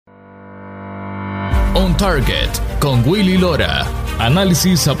On Target con Willy Lora.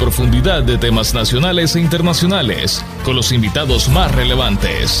 Análisis a profundidad de temas nacionales e internacionales con los invitados más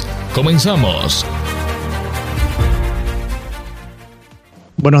relevantes. Comenzamos.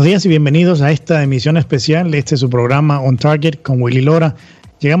 Buenos días y bienvenidos a esta emisión especial. Este es su programa On Target con Willy Lora.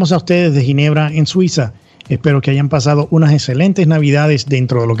 Llegamos a ustedes de Ginebra, en Suiza. Espero que hayan pasado unas excelentes Navidades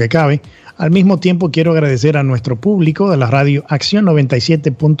dentro de lo que cabe. Al mismo tiempo quiero agradecer a nuestro público de la radio Acción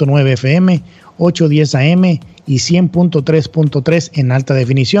 97.9 FM, 810 AM y 100.3.3 en alta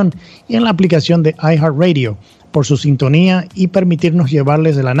definición y en la aplicación de iHeartRadio por su sintonía y permitirnos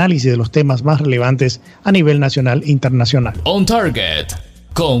llevarles el análisis de los temas más relevantes a nivel nacional e internacional. On Target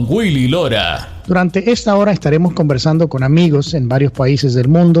con Willy Lora. Durante esta hora estaremos conversando con amigos en varios países del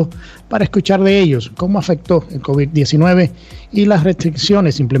mundo para escuchar de ellos cómo afectó el COVID-19 y las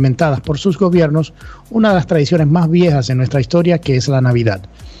restricciones implementadas por sus gobiernos, una de las tradiciones más viejas en nuestra historia, que es la Navidad.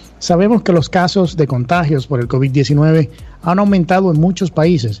 Sabemos que los casos de contagios por el COVID-19 han aumentado en muchos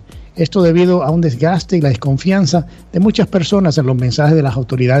países. Esto debido a un desgaste y la desconfianza de muchas personas en los mensajes de las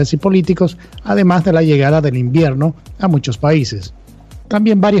autoridades y políticos, además de la llegada del invierno a muchos países.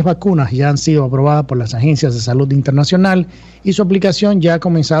 También varias vacunas ya han sido aprobadas por las agencias de salud internacional y su aplicación ya ha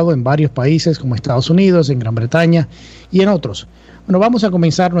comenzado en varios países como Estados Unidos, en Gran Bretaña y en otros. Bueno, vamos a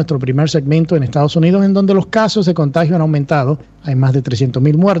comenzar nuestro primer segmento en Estados Unidos, en donde los casos de contagio han aumentado. Hay más de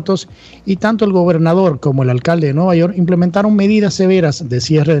 300,000 muertos y tanto el gobernador como el alcalde de Nueva York implementaron medidas severas de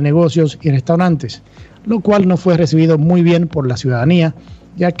cierre de negocios y restaurantes, lo cual no fue recibido muy bien por la ciudadanía,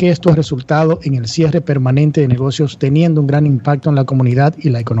 ya que esto ha resultado en el cierre permanente de negocios, teniendo un gran impacto en la comunidad y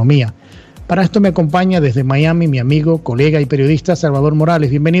la economía. Para esto me acompaña desde Miami mi amigo, colega y periodista Salvador Morales.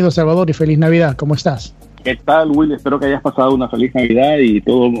 Bienvenido, Salvador, y feliz Navidad. ¿Cómo estás? ¿Qué tal, Will? Espero que hayas pasado una feliz Navidad y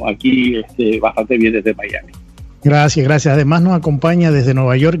todo aquí bastante bien desde Miami. Gracias. Además nos acompaña desde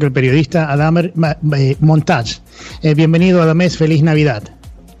Nueva York el periodista Adamer Montage. Bienvenido, Adames, feliz Navidad.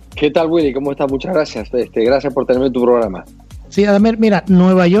 ¿Qué tal, Willy? ¿Cómo estás? Muchas gracias. Gracias por tenerme en tu programa. Sí, Adamer, mira,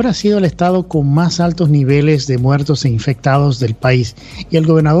 Nueva York ha sido el estado con más altos niveles de muertos e infectados del país y el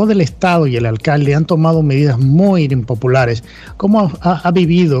gobernador del estado y el alcalde han tomado medidas muy impopulares. ¿Cómo ha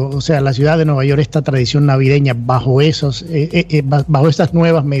vivido, la ciudad de Nueva York, esta tradición navideña bajo estas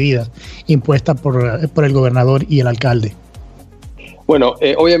nuevas medidas impuestas por el gobernador y el alcalde? Bueno,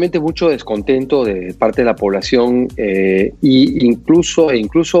 obviamente mucho descontento de parte de la población y incluso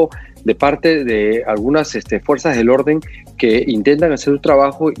de parte de algunas fuerzas del orden que intentan hacer su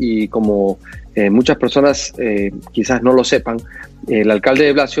trabajo y como muchas personas quizás no lo sepan, el alcalde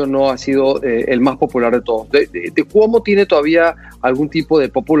de Blasio no ha sido el más popular de todos. De Cuomo tiene todavía algún tipo de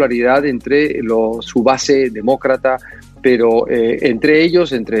popularidad entre su base demócrata, pero entre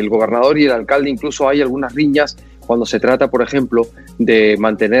ellos, entre el gobernador y el alcalde, incluso hay algunas riñas cuando se trata, por ejemplo, de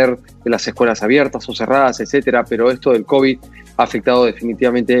mantener las escuelas abiertas o cerradas, etcétera. Pero esto del COVID ha afectado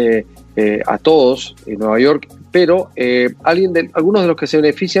definitivamente a todos en Nueva York, pero algunos de los que se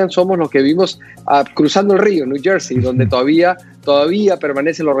benefician somos los que vivimos cruzando el río, New Jersey, donde todavía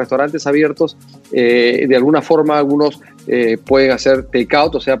permanecen los restaurantes abiertos. De alguna forma, algunos pueden hacer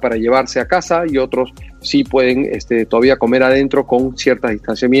take-out, o sea, para llevarse a casa, y otros sí pueden todavía comer adentro con cierto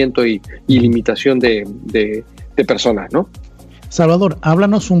distanciamiento y limitación de personas, ¿no? Salvador,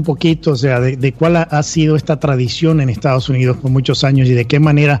 háblanos un poquito, de cuál ha sido esta tradición en Estados Unidos por muchos años y de qué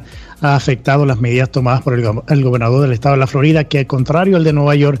manera ha afectado las medidas tomadas por el gobernador del estado de la Florida, que al contrario al de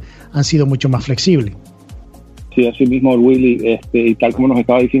Nueva York han sido mucho más flexibles. Sí, así mismo, Willy, y tal como nos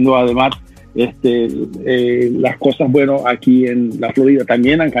estaba diciendo además, las cosas, aquí en la Florida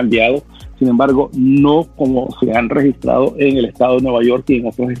también han cambiado. Sin embargo, no como se han registrado en el estado de Nueva York y en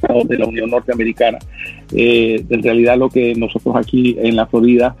otros estados de la Unión Norteamericana. En realidad, lo que nosotros aquí en la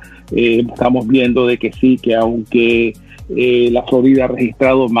Florida estamos viendo de que sí, que aunque la Florida ha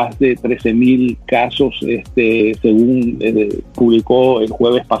registrado más de 13,000 casos, según publicó el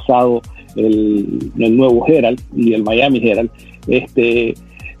jueves pasado el nuevo Herald y el Miami Herald,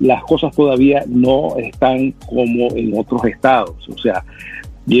 las cosas todavía no están como en otros estados. O sea,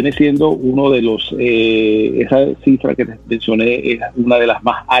 viene siendo uno de esa cifra que te mencioné es una de las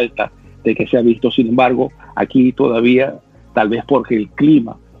más altas de que se ha visto. Sin embargo, aquí todavía, tal vez porque el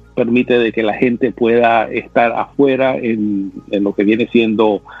clima permite de que la gente pueda estar afuera en lo que viene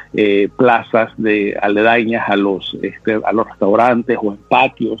siendo plazas aledañas a los restaurantes o en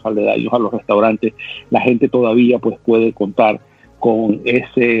patios aledaños a los restaurantes, la gente todavía pues puede contar con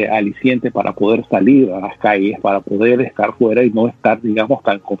ese aliciente para poder salir a las calles, para poder estar fuera y no estar, digamos,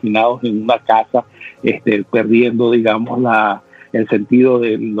 tan confinados en una casa, perdiendo, digamos, el sentido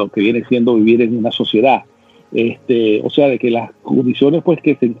de lo que viene siendo vivir en una sociedad. O sea, de que las condiciones pues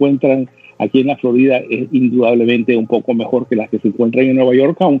que se encuentran aquí en la Florida es indudablemente un poco mejor que las que se encuentran en Nueva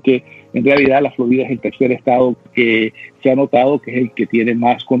York, aunque en realidad la Florida es el tercer estado que se ha notado que es el que tiene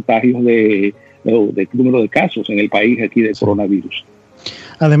más contagios de número de casos en el país aquí de coronavirus.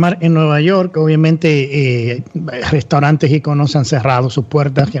 Además, en Nueva York, obviamente, restaurantes y conos han cerrado sus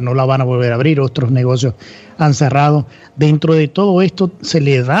puertas, que no la van a volver a abrir, otros negocios han cerrado. Dentro de todo esto, se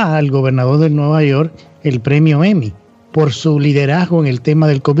le da al gobernador de Nueva York el premio Emmy por su liderazgo en el tema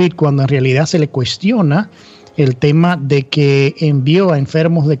del COVID, cuando en realidad se le cuestiona el tema de que envió a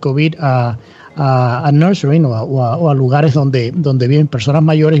enfermos de COVID a nursery o a lugares donde viven personas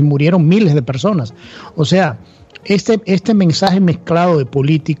mayores y murieron miles de personas. O sea, este mensaje mezclado de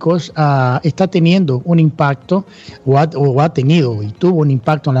políticos está teniendo un impacto o ha tenido y tuvo un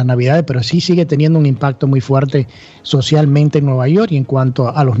impacto en las Navidades, pero sí sigue teniendo un impacto muy fuerte socialmente en Nueva York y en cuanto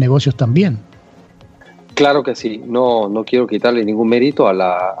a los negocios también. Claro que sí, no quiero quitarle ningún mérito a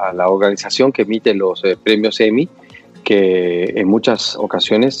la organización que emite los premios Emmy, que en muchas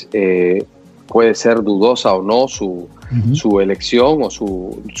ocasiones puede ser dudosa o no su elección o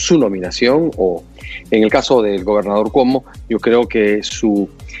su nominación, o en el caso del gobernador Cuomo, yo creo que su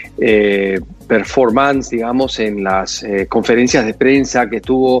performance, digamos, en las conferencias de prensa que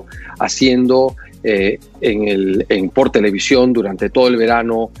estuvo haciendo por televisión durante todo el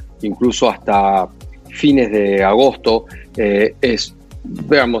verano, incluso hasta fines de agosto, es,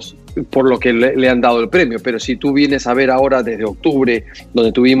 veamos, por lo que le han dado el premio. Pero si tú vienes a ver ahora desde octubre,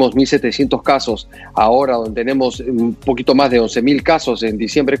 donde tuvimos 1.700 casos, ahora donde tenemos un poquito más de 11.000 casos en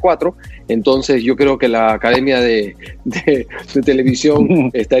diciembre 4, entonces yo creo que la Academia de Televisión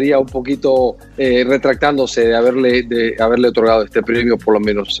estaría un poquito retractándose de haberle otorgado este premio, por lo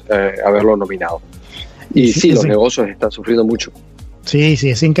menos haberlo nominado. Y sí, los negocios están sufriendo mucho. Sí,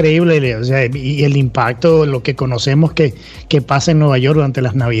 es increíble, o sea, y el impacto, lo que conocemos que pasa en Nueva York durante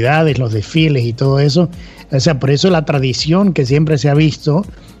las Navidades, los desfiles y todo eso. O sea, por eso la tradición que siempre se ha visto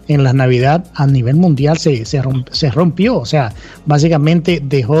en la Navidad a nivel mundial se rompió. O sea, básicamente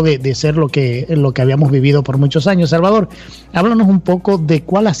dejó de ser lo que habíamos vivido por muchos años. Salvador, háblanos un poco de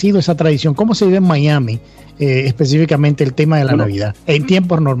cuál ha sido esa tradición, cómo se vive en Miami, específicamente el tema de la Navidad, en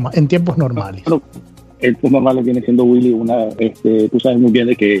tiempos normales. El tiempo normal viene siendo, Willy, tú sabes muy bien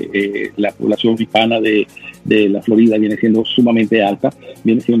de que la población hispana de la Florida viene siendo sumamente alta,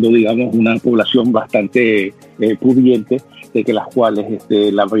 viene siendo, digamos, una población bastante pudiente, de que las cuales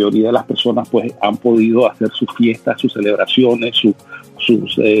la mayoría de las personas pues han podido hacer sus fiestas, sus celebraciones,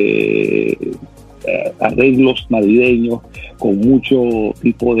 sus arreglos navideños con mucho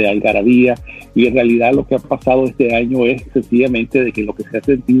tipo de algarabía, y en realidad lo que ha pasado este año es sencillamente de que lo que se ha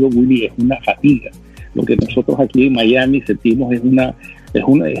sentido, Willy, es una fatiga. Lo que nosotros aquí en Miami sentimos es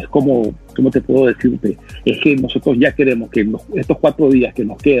como, ¿cómo te puedo decirte? Es que nosotros ya queremos que estos 4 días que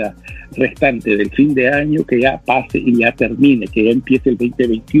nos queda restante del fin de año, que ya pase y ya termine, que ya empiece el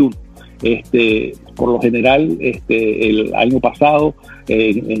 2021. Por lo general, el año pasado,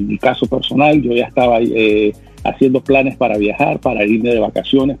 en mi caso personal, yo ya estaba haciendo planes para viajar, para irme de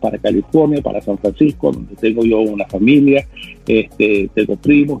vacaciones para California, para San Francisco, donde tengo yo una familia, tengo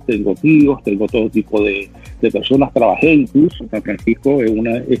primos, tengo tíos, tengo todo tipo de personas. Trabajé incluso en San Francisco en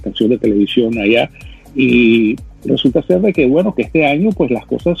una estación de televisión allá, y resulta ser de que, bueno, que este año pues las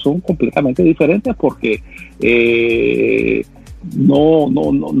cosas son completamente diferentes, porque el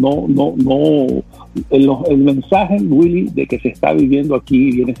mensaje, Willy, de que se está viviendo aquí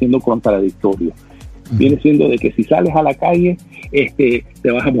viene siendo contradictorio. Viene siendo de que si sales a la calle, te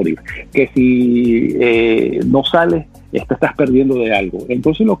vas a morir. Que si no sales, estás perdiendo de algo.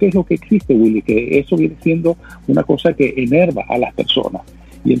 Entonces, lo que existe, Willy, que eso viene siendo una cosa que enerva a las personas.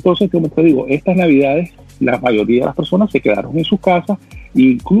 Y entonces, como te digo, estas Navidades, la mayoría de las personas se quedaron en sus casas, e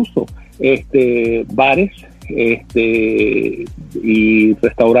incluso bares y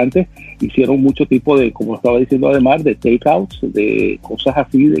restaurantes hicieron mucho tipo de, como estaba diciendo, además de takeouts, de cosas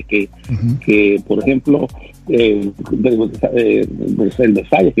así, de que por ejemplo, el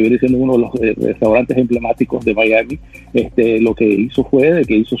Versalles, que viene siendo uno de los restaurantes emblemáticos de Miami, lo que hizo fue de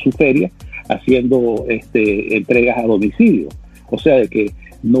que hizo su feria haciendo entregas a domicilio. O sea, de que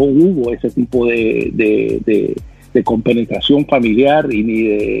no hubo ese tipo de compenetración familiar y ni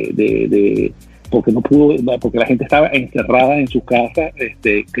de porque no pudo, porque la gente estaba encerrada en su casa,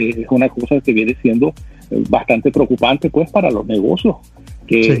 que es una cosa que viene siendo bastante preocupante pues para los negocios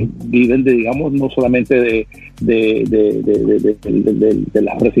que viven de, digamos, no solamente de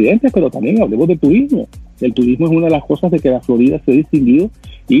las residentes, pero también hablemos del turismo. El turismo es una de las cosas de que la Florida se ha distinguido,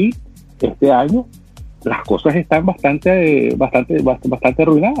 y este año las cosas están bastante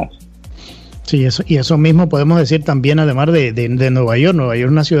arruinadas. Sí, eso mismo podemos decir también, además de Nueva York. Nueva York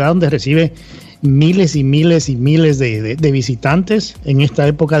es una ciudad donde recibe miles y miles y miles de visitantes en esta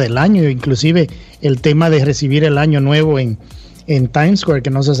época del año, inclusive el tema de recibir el año nuevo en Times Square, que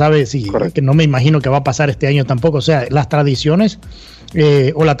no se sabe si, correcto, que no me imagino que va a pasar este año tampoco. O sea, las tradiciones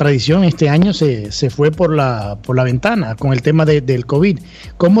o la tradición este año se fue por la ventana con el tema del COVID.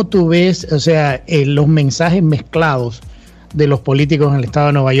 ¿Cómo tú ves, o sea, los mensajes mezclados de los políticos en el estado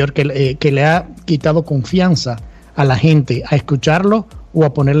de Nueva York que le ha quitado confianza a la gente a escucharlo o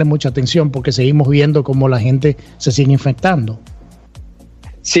a ponerle mucha atención, porque seguimos viendo cómo la gente se sigue infectando?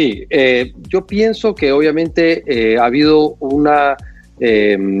 Sí, yo pienso que obviamente ha habido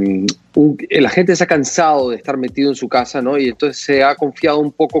la gente se ha cansado de estar metido en su casa, ¿no? Y entonces se ha confiado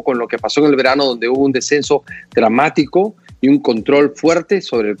un poco con lo que pasó en el verano, donde hubo un descenso dramático y un control fuerte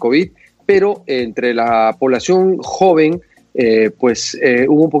sobre el COVID, pero entre la población joven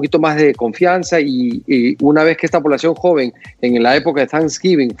hubo un poquito más de confianza y una vez que esta población joven en la época de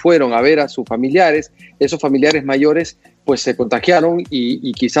Thanksgiving fueron a ver a sus familiares, esos familiares mayores pues se contagiaron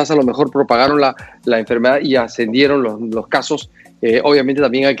y quizás a lo mejor propagaron la enfermedad y ascendieron los casos. Obviamente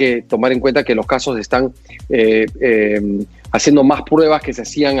también hay que tomar en cuenta que los casos están haciendo más pruebas que se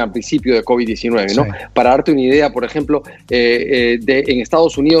hacían al principio de COVID-19, ¿no? Sí. Para darte una idea, por ejemplo, en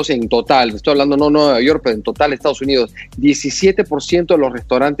Estados Unidos en total, estoy hablando no Nueva York, pero en total Estados Unidos, 17% de los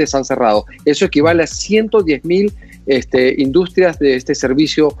restaurantes han cerrado. Eso equivale a 110,000 industrias de este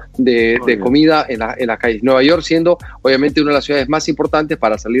servicio de comida en las calles. Nueva York siendo obviamente una de las ciudades más importantes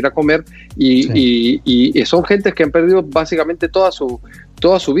para salir a comer y son gentes que han perdido básicamente toda su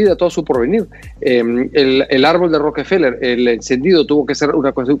vida, todo su porvenir. El árbol de Rockefeller, el encendido tuvo que ser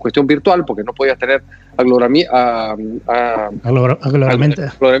una cuestión virtual porque no podías tener agroramientos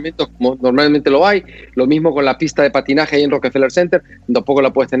como normalmente lo hay. Lo mismo con la pista de patinaje ahí en Rockefeller Center, tampoco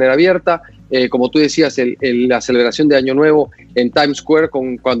la puedes tener abierta. Como tú decías, la celebración de Año Nuevo en Times Square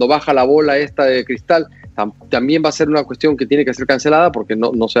cuando baja la bola esta de cristal, también va a ser una cuestión que tiene que ser cancelada porque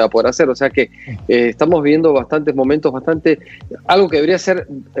no se va a poder hacer. O sea que estamos viviendo bastantes momentos, algo que debería ser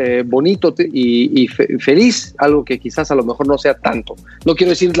bonito y feliz, algo que quizás a lo mejor no sea tanto. No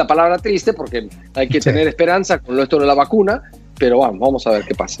quiero decir la palabra triste porque hay que tener esperanza con esto de la vacuna, pero vamos a ver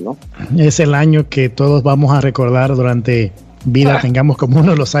qué pasa, ¿no? Es el año que todos vamos a recordar durante vida, tengamos como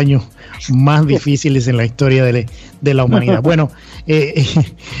uno de los años más difíciles en la historia de la humanidad. Bueno,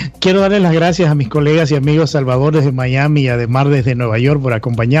 quiero darle las gracias a mis colegas y amigos Salvador desde Miami y además desde Nueva York por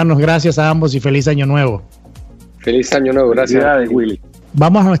acompañarnos. Gracias a ambos y feliz año nuevo. Feliz año nuevo, gracias Willy.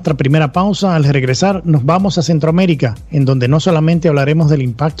 Vamos a nuestra primera pausa. Al regresar nos vamos a Centroamérica, en donde no solamente hablaremos del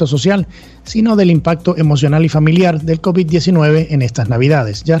impacto social, sino del impacto emocional y familiar del COVID-19 en estas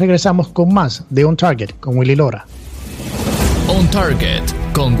Navidades. Ya regresamos con más de On Target con Willy Lora. On Target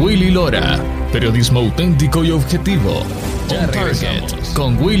con Willy Lora. Periodismo auténtico y objetivo. On Target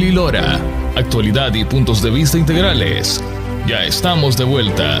con Willy Lora. Actualidad y puntos de vista integrales. Ya estamos de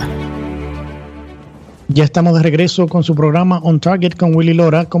vuelta. Ya estamos de regreso con su programa On Target con Willy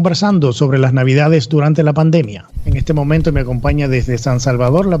Lora, conversando sobre las Navidades durante la pandemia. En este momento me acompaña desde San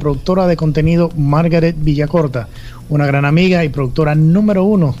Salvador la productora de contenido Margaret Villacorta, una gran amiga y productora número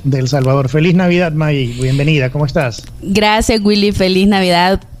 1 de El Salvador. Feliz Navidad, Maggie. Bienvenida. ¿Cómo estás? Gracias, Willy. Feliz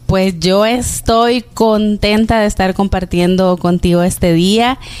Navidad. Pues yo estoy contenta de estar compartiendo contigo este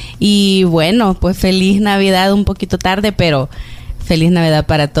día y bueno, pues feliz Navidad un poquito tarde, pero feliz Navidad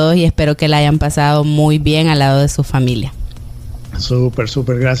para todos y espero que la hayan pasado muy bien al lado de su familia. Súper,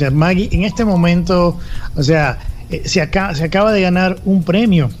 gracias, Maggie. En este momento, o sea, se acaba de ganar un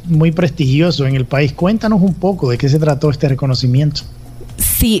premio muy prestigioso en el país. Cuéntanos un poco de qué se trató este reconocimiento.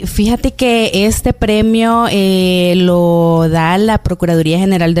 Sí, fíjate que este premio lo da la Procuraduría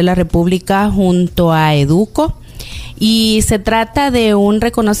General de la República junto a Educo y se trata de un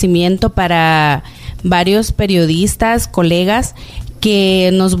reconocimiento para varios periodistas, colegas,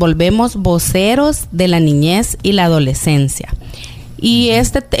 que nos volvemos voceros de la niñez y la adolescencia. Y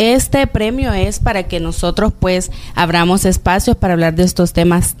este premio es para que nosotros pues abramos espacios para hablar de estos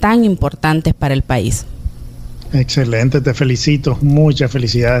temas tan importantes para el país. Excelente, te felicito, muchas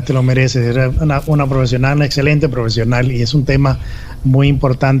felicidades, te lo mereces, eres una profesional, una excelente profesional y es un tema muy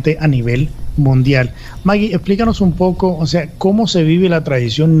importante a nivel mundial. Maggie, explícanos un poco, o sea, cómo se vive la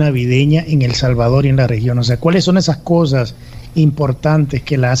tradición navideña en El Salvador y en la región, o sea, cuáles son esas cosas importantes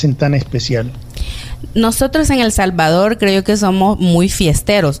que la hacen tan especial. Nosotros en El Salvador creo que somos muy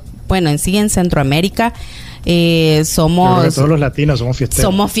fiesteros. Bueno, en sí en Centroamérica Somos... Todos los latinos somos fiesteros.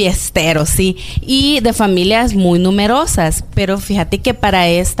 Somos fiesteros, sí. Y de familias muy numerosas. Pero fíjate que para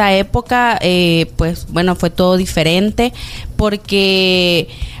esta época, pues bueno, fue todo diferente porque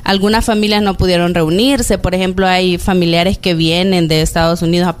algunas familias no pudieron reunirse. Por ejemplo, hay familiares que vienen de Estados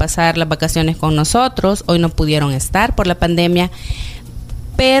Unidos a pasar las vacaciones con nosotros. Hoy no pudieron estar por la pandemia.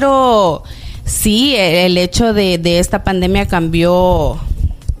 Pero sí, el hecho de esta pandemia cambió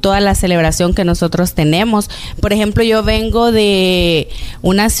toda la celebración que nosotros tenemos. Por ejemplo, yo vengo de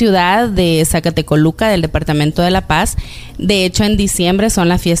una ciudad de Zacatecoluca, del departamento de La Paz. De hecho, en diciembre son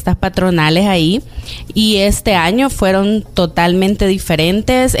las fiestas patronales ahí y este año fueron totalmente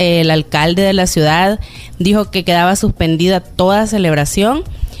diferentes. El alcalde de la ciudad dijo que quedaba suspendida toda celebración.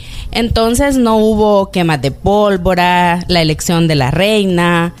 Entonces no hubo quemas de pólvora, la elección de la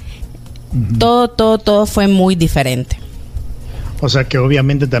reina. Todo fue muy diferente. O sea que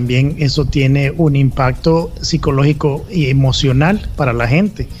obviamente también eso tiene un impacto psicológico y emocional para la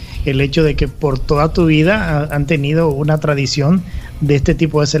gente. El hecho de que por toda tu vida han tenido una tradición de este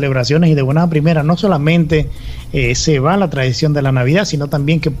tipo de celebraciones y de buena primera, no solamente se va la tradición de la Navidad, sino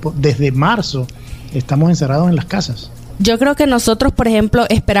también que desde marzo estamos encerrados en las casas. Yo creo que nosotros, por ejemplo,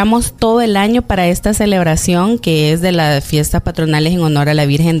 esperamos todo el año para esta celebración que es de las fiestas patronales en honor a la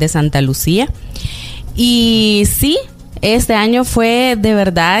Virgen de Santa Lucía. Y sí, este año fue de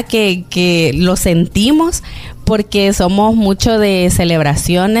verdad que lo sentimos porque somos mucho de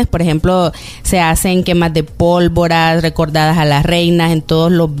celebraciones. Por ejemplo, se hacen quemas de pólvora recordadas a las reinas en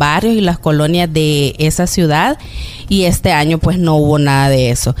todos los barrios y las colonias de esa ciudad. Y este año pues no hubo nada de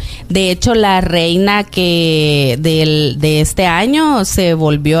eso. De hecho, la reina de este año se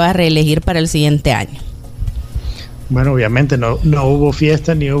volvió a reelegir para el siguiente año. Bueno, obviamente no hubo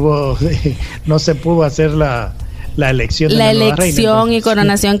fiesta no se pudo hacer la elección de la nueva reina. La elección y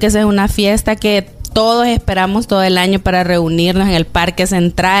coronación, que esa es una fiesta que todos esperamos todo el año para reunirnos en el Parque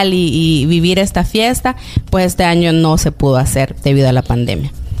Central y vivir esta fiesta, pues este año no se pudo hacer debido a la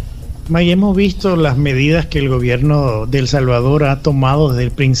pandemia. May, hemos visto las medidas que el gobierno de El Salvador ha tomado desde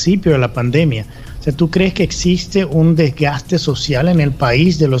el principio de la pandemia. O sea, ¿tú crees que existe un desgaste social en el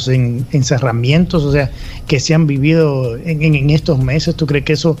país de los encerramientos, o sea, que se han vivido en estos meses? ¿Tú crees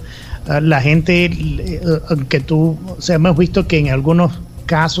que eso, la gente, hemos visto que en algunos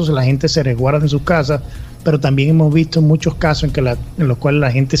casos la gente se resguarda en sus casas, pero también hemos visto muchos casos en los cuales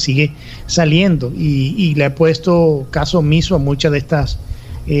la gente sigue saliendo y le ha puesto caso omiso a muchas de estas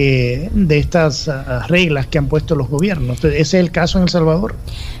reglas que han puesto los gobiernos? ¿Ese es el caso en El Salvador?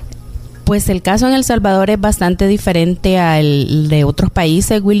 Pues el caso en El Salvador es bastante diferente al de otros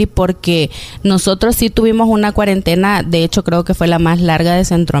países, Willy, porque nosotros sí tuvimos una cuarentena, de hecho creo que fue la más larga de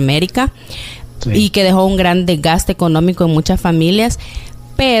Centroamérica, sí, y que dejó un gran desgaste económico en muchas familias,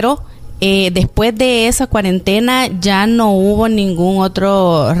 pero después de esa cuarentena ya no hubo ningún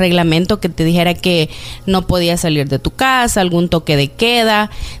otro reglamento que te dijera que no podías salir de tu casa, algún toque de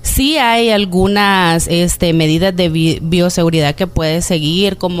queda. Sí hay algunas medidas de bioseguridad que puedes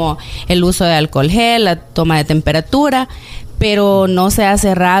seguir, como el uso de alcohol gel, la toma de temperatura, pero no se ha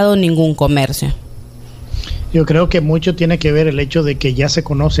cerrado ningún comercio. Yo creo que mucho tiene que ver el hecho de que ya se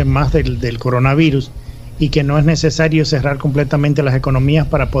conoce más del coronavirus y que no es necesario cerrar completamente las economías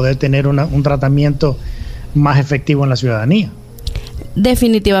para poder tener un tratamiento más efectivo en la ciudadanía.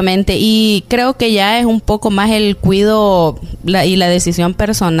 Definitivamente, y creo que ya es un poco más el cuidado y la decisión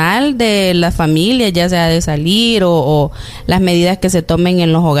personal de la familia, ya sea de salir o las medidas que se tomen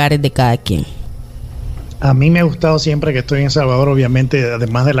en los hogares de cada quien. A mí me ha gustado siempre que estoy en El Salvador, obviamente,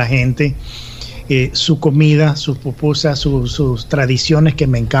 además de la gente, su comida, sus pupusas, sus tradiciones que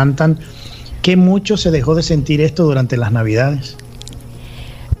me encantan. ¿Qué mucho se dejó de sentir esto durante las Navidades?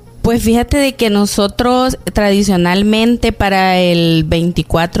 Pues fíjate de que nosotros tradicionalmente para el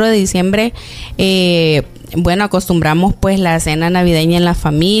 24 de diciembre, acostumbramos pues la cena navideña en la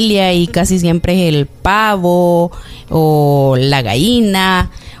familia y casi siempre es el pavo o la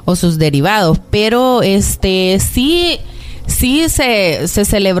gallina o sus derivados, pero sí se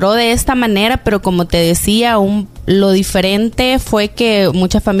celebró de esta manera, pero como te decía, lo diferente fue que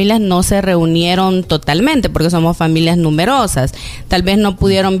muchas familias no se reunieron totalmente porque somos familias numerosas. Tal vez no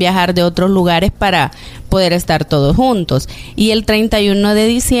pudieron viajar de otros lugares para poder estar todos juntos. Y el 31 de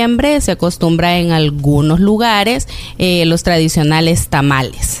diciembre se acostumbra en algunos lugares los tradicionales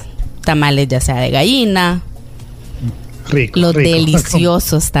tamales. Tamales ya sea de gallina. Los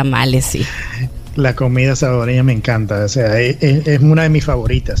deliciosos tamales, sí. La comida salvadoreña me encanta, o sea, es una de mis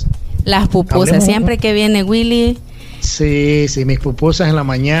favoritas. Las pupusas, siempre que viene Willy. Sí, mis pupusas en la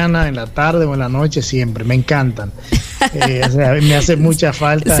mañana, en la tarde o en la noche, siempre, me encantan. O sea, me hace mucha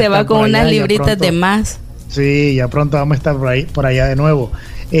falta. Se va con unas libritas de más. Sí, ya pronto vamos a estar por allá de nuevo.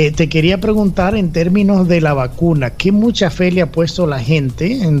 Te quería preguntar en términos de la vacuna, ¿qué mucha fe le ha puesto la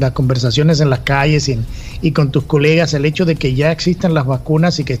gente en las conversaciones en las calles y con tus colegas el hecho de que ya existen las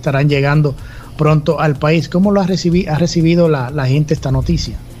vacunas y que estarán llegando pronto al país? ¿Cómo lo ha recibido la gente esta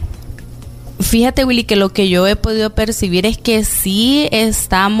noticia? Fíjate, Willy, que lo que yo he podido percibir es que sí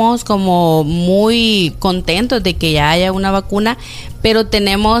estamos como muy contentos de que ya haya una vacuna, pero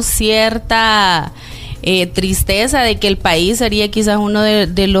tenemos cierta tristeza de que el país sería quizás uno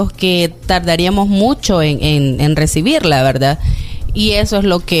de los que tardaríamos mucho en recibirla, ¿verdad? Y eso es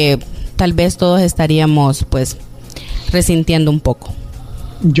lo que tal vez todos estaríamos pues resintiendo un poco.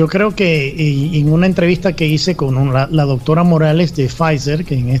 Yo creo que en una entrevista que hice con la doctora Morales de Pfizer,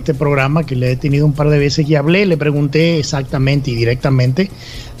 que en este programa que le he tenido un par de veces y hablé, le pregunté exactamente y directamente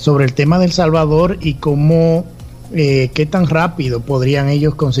sobre el tema del Salvador y cómo qué tan rápido podrían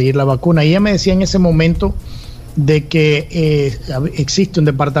ellos conseguir la vacuna. Y ella me decía en ese momento de que existe un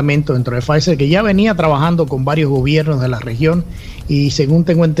departamento dentro de Pfizer que ya venía trabajando con varios gobiernos de la región y según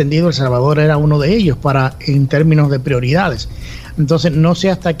tengo entendido El Salvador era uno de ellos en términos de prioridades. Entonces no sé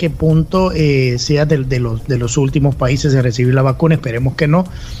hasta qué punto sea de los últimos países de recibir la vacuna, esperemos que no,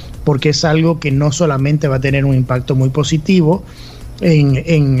 porque es algo que no solamente va a tener un impacto muy positivo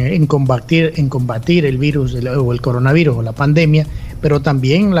en combatir el virus o el coronavirus o la pandemia, pero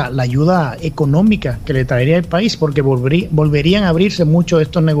también la ayuda económica que le traería al país, porque volverían a abrirse muchos de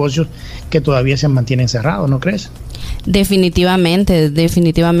estos negocios que todavía se mantienen cerrados, ¿no crees? Definitivamente,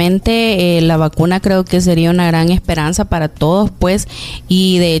 la vacuna creo que sería una gran esperanza para todos, pues,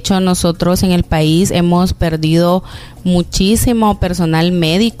 y de hecho nosotros en el país hemos perdido muchísimo personal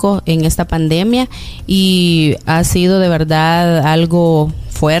médico en esta pandemia y ha sido de verdad algo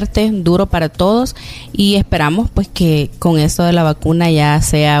fuerte, duro para todos y esperamos pues que con esto de la vacuna ya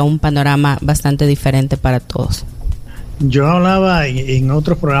sea un panorama bastante diferente para todos. Yo hablaba en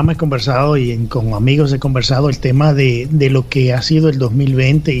otros programas, he conversado con amigos he conversado el tema de lo que ha sido el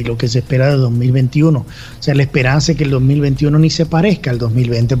 2020 y lo que se espera del 2021. O sea, la esperanza es que el 2021 ni se parezca al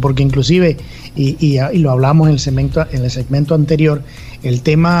 2020, porque inclusive, y lo hablamos en el segmento anterior, el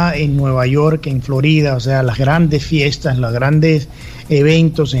tema en Nueva York, en Florida, o sea, las grandes fiestas, los grandes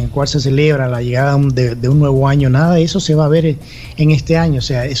eventos en el cual se celebra la llegada de un nuevo año, nada de eso se va a ver en este año. O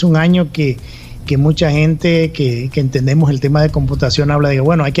sea, es un año que mucha gente que entendemos el tema de computación habla de que,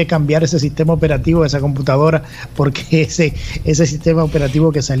 bueno, hay que cambiar ese sistema operativo de esa computadora porque ese sistema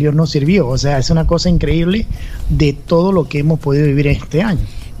operativo que salió no sirvió. O sea, es una cosa increíble de todo lo que hemos podido vivir en este año.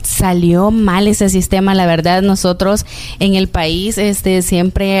 Salió mal ese sistema, la verdad. Nosotros en el país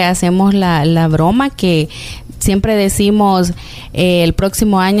siempre hacemos la broma que siempre decimos el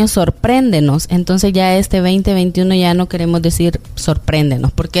próximo año sorpréndenos. Entonces ya este 2021 ya no queremos decir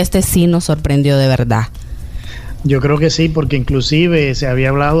sorpréndenos, porque sí nos sorprendió de verdad. Yo creo que sí, porque inclusive se había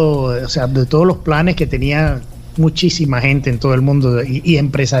hablado, o sea, de todos los planes que tenía muchísima gente en todo el mundo y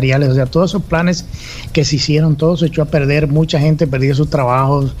empresariales, o sea, todos esos planes que se hicieron, todo se echó a perder, mucha gente perdió sus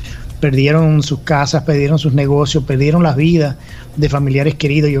trabajos, perdieron sus casas, perdieron sus negocios, perdieron las vidas de familiares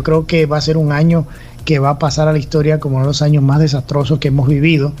queridos. Yo creo que va a ser un año que va a pasar a la historia como uno de los años más desastrosos que hemos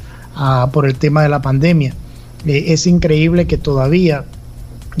vivido por el tema de la pandemia. Es increíble que todavía,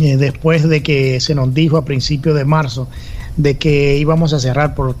 después de que se nos dijo a principios de marzo de que íbamos a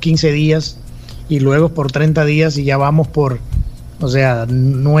cerrar por 15 días y luego por 30 días y ya vamos por, o sea,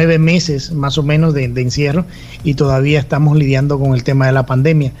 9 meses más o menos de encierro y todavía estamos lidiando con el tema de la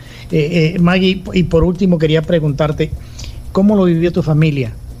pandemia. Maggie, y por último quería preguntarte, ¿cómo lo vivió tu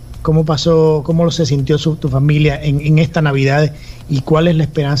familia? ¿Cómo pasó, cómo se sintió tu familia en esta Navidad y cuál es la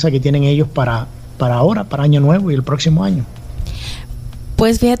esperanza que tienen ellos para ahora, para Año Nuevo y el próximo año?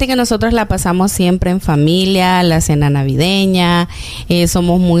 Pues fíjate que nosotros la pasamos siempre en familia, la cena navideña,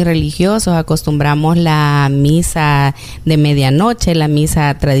 somos muy religiosos, acostumbramos la misa de medianoche, la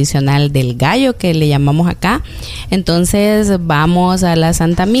misa tradicional del gallo que le llamamos acá. Entonces vamos a la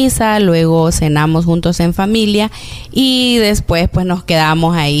Santa Misa, luego cenamos juntos en familia y después pues nos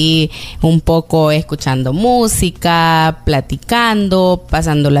quedamos ahí un poco escuchando música, platicando,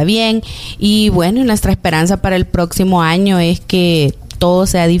 pasándola bien. Y bueno, y nuestra esperanza para el próximo año es que todo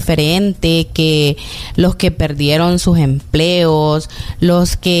sea diferente, que los que perdieron sus empleos,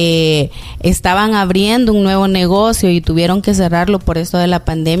 los que estaban abriendo un nuevo negocio y tuvieron que cerrarlo por esto de la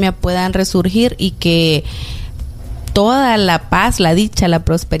pandemia puedan resurgir y que toda la paz, la dicha, la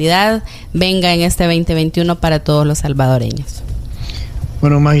prosperidad venga en este 2021 para todos los salvadoreños.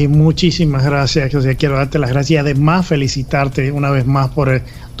 Bueno, Maggie, muchísimas gracias. O sea, quiero darte las gracias y además felicitarte una vez más por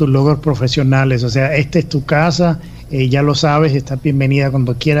tus logros profesionales. O sea, esta es tu casa Ya lo sabes, estás bienvenida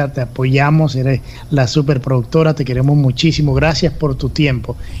cuando quiera, te apoyamos, eres la superproductora, te queremos muchísimo, gracias por tu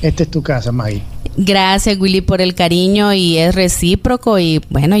tiempo. Esta es tu casa, Maggie. Gracias, Willy, por el cariño, y es recíproco, y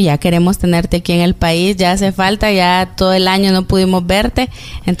bueno, ya queremos tenerte aquí en el país, ya hace falta, ya todo el año no pudimos verte,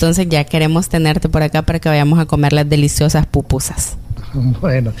 entonces ya queremos tenerte por acá para que vayamos a comer las deliciosas pupusas.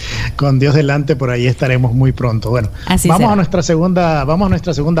 Bueno, con Dios delante, por ahí estaremos muy pronto. Bueno, vamos a nuestra segunda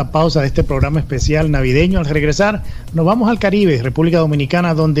pausa de este programa especial navideño. Al regresar, nos vamos al Caribe, República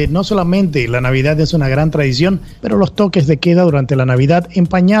Dominicana, donde no solamente la Navidad es una gran tradición, pero los toques de queda durante la Navidad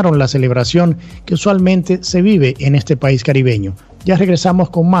empañaron la celebración que usualmente se vive en este país caribeño. Ya regresamos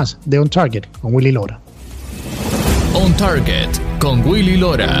con más de On Target con Willy Lora. On Target con Willy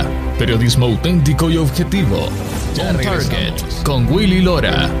Lora. Periodismo auténtico y objetivo. On Target con Willy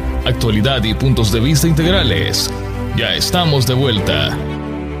Lora. Actualidad y puntos de vista integrales. Ya estamos de vuelta.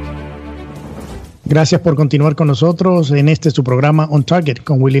 Gracias por continuar con nosotros en su programa On Target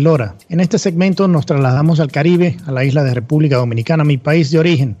con Willy Lora. En este segmento nos trasladamos al Caribe, a la isla de República Dominicana, mi país de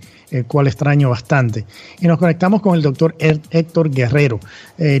origen, el cual extraño bastante. Y nos conectamos con el doctor Héctor Guerrero,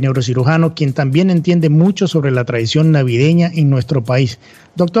 neurocirujano, quien también entiende mucho sobre la tradición navideña en nuestro país.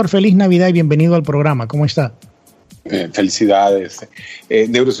 Doctor, feliz Navidad y bienvenido al programa. ¿Cómo está? Felicidades.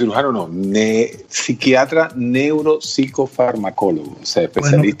 Neurocirujano no, psiquiatra neuropsicofarmacólogo, o sea,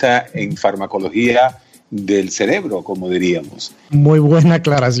 especialista en farmacología del cerebro, como diríamos. Muy buena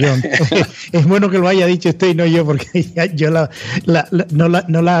aclaración. Es bueno que lo haya dicho usted y no yo, porque yo no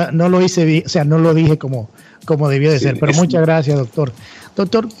lo hice bien, o sea, no lo dije como debió de ser, pero muchas gracias, doctor.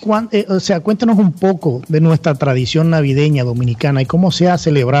 Doctor, cuéntanos un poco de nuestra tradición navideña dominicana y cómo se ha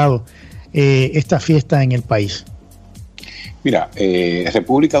celebrado esta fiesta en el país. Mira,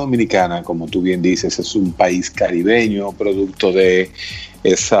 República Dominicana, como tú bien dices, es un país caribeño, producto de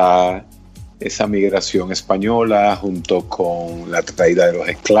esa migración española junto con la traída de los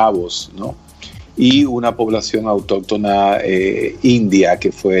esclavos, ¿no? Y una población autóctona india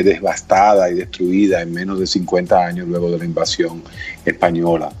que fue devastada y destruida en menos de 50 años luego de la invasión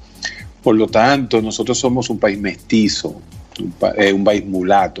española. Por lo tanto, nosotros somos un país mestizo, un país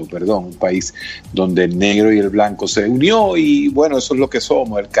mulato, un país donde el negro y el blanco se unió y bueno, eso es lo que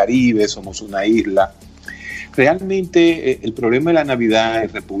somos, el Caribe, somos una isla. Realmente el problema de la Navidad en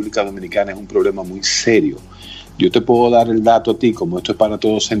República Dominicana es un problema muy serio. Yo te puedo dar el dato a ti, como esto es para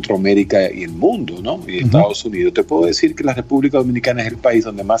todo Centroamérica y el mundo, ¿no? Y Estados Unidos. Te puedo decir que la República Dominicana es el país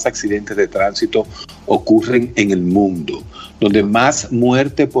donde más accidentes de tránsito ocurren en el mundo, donde más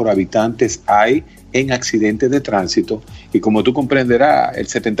muerte por habitantes hay en accidentes de tránsito, y como tú comprenderás, el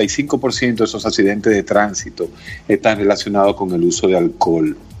 75% de esos accidentes de tránsito están relacionados con el uso de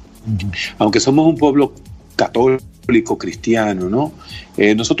alcohol. Aunque somos un pueblo católico, cristiano, ¿no?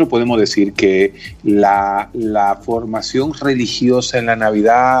 Nosotros podemos decir que la formación religiosa en la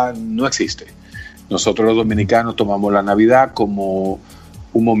Navidad no existe. Nosotros los dominicanos tomamos la Navidad como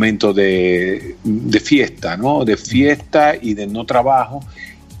un momento de fiesta, ¿no? De fiesta y de no trabajo,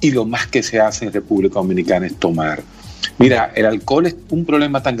 y lo más que se hace en República Dominicana es tomar. Mira, el alcohol es un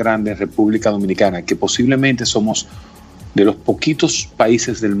problema tan grande en República Dominicana que posiblemente somos de los poquitos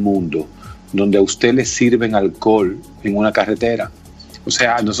países del mundo donde a usted le sirven alcohol en una carretera. O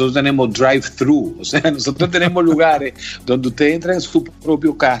sea, nosotros tenemos drive-thru, o sea, nosotros tenemos lugares donde usted entra en su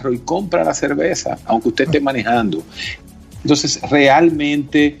propio carro y compra la cerveza, aunque usted esté manejando. Entonces,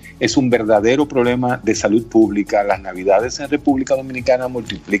 realmente es un verdadero problema de salud pública. Las Navidades en República Dominicana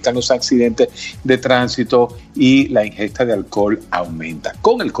multiplican los accidentes de tránsito y la ingesta de alcohol aumenta.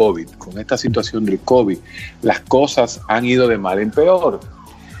 Con el COVID, con esta situación del COVID, las cosas han ido de mal en peor.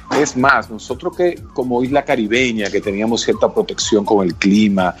 Es más, nosotros que como isla caribeña, que teníamos cierta protección con el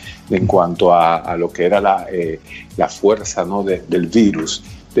clima en cuanto a lo que era la fuerza, ¿no? del virus,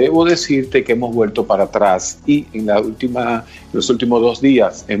 debo decirte que hemos vuelto para atrás y en los últimos 2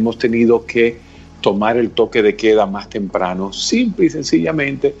 días hemos tenido que tomar el toque de queda más temprano, simple y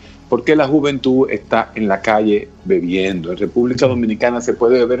sencillamente porque la juventud está en la calle bebiendo. En República Dominicana se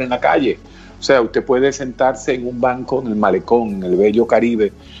puede beber en la calle. O sea, usted puede sentarse en un banco en el malecón, en el bello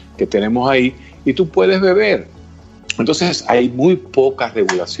Caribe que tenemos ahí, y tú puedes beber. Entonces hay muy poca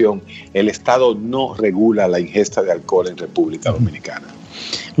regulación. El Estado no regula la ingesta de alcohol en República Dominicana.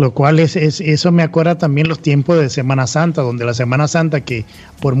 Lo cual eso me acuerda también los tiempos de Semana Santa, donde la Semana Santa, que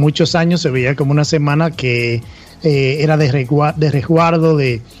por muchos años se veía como una semana que era de resguardo,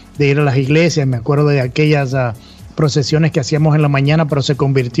 de ir a las iglesias. Me acuerdo de aquellas procesiones que hacíamos en la mañana, pero se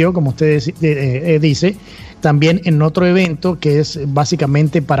convirtió, como usted dice, también en otro evento que es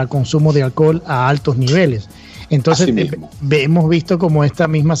básicamente para consumo de alcohol a altos niveles. Entonces hemos visto como esta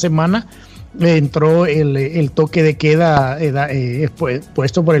misma semana entró el toque de queda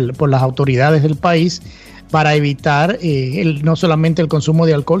puesto por las autoridades del país para evitar no solamente el consumo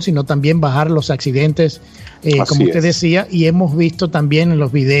de alcohol, sino también bajar los accidentes, como usted decía, y hemos visto también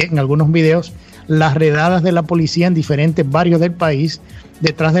en algunos videos las redadas de la policía en diferentes barrios del país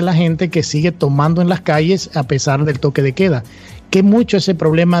detrás de la gente que sigue tomando en las calles a pesar del toque de queda. Que mucho ese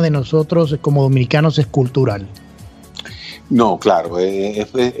problema de nosotros como dominicanos es cultural. No, claro,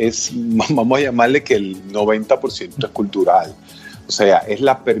 vamos a llamarle que el 90% es cultural. O sea, es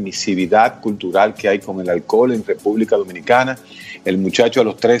la permisividad cultural que hay con el alcohol en República Dominicana. El muchacho a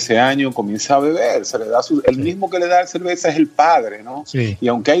los 13 años comienza a beber, se le da el mismo que le da cerveza es el padre, ¿no? Sí. Y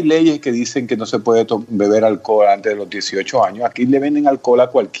aunque hay leyes que dicen que no se puede beber alcohol antes de los 18 años, aquí le venden alcohol a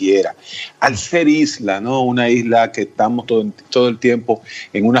cualquiera. Al ser isla, ¿no? Una isla que estamos todo el tiempo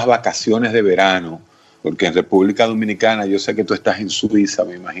en unas vacaciones de verano, porque en República Dominicana, yo sé que tú estás en Suiza,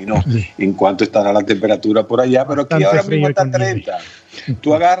 me imagino en cuánto estará la temperatura por allá, pero aquí ahora mismo está 30.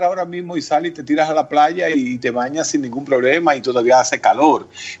 Tú agarras ahora mismo y sales y te tiras a la playa y te bañas sin ningún problema y todavía hace calor.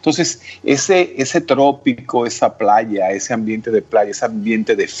 Entonces, ese trópico, esa playa, ese ambiente de playa, ese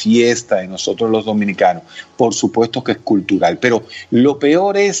ambiente de fiesta de nosotros los dominicanos, por supuesto que es cultural, pero lo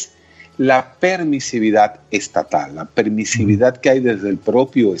peor es la permisividad estatal, la permisividad que hay desde el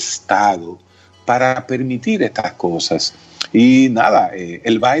propio Estado para permitir estas cosas. Y nada,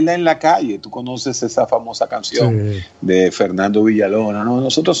 el baile en la calle, tú conoces esa famosa canción de Fernando Villalona, ¿no?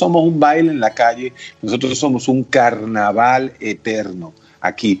 Nosotros somos un baile en la calle, nosotros somos un carnaval eterno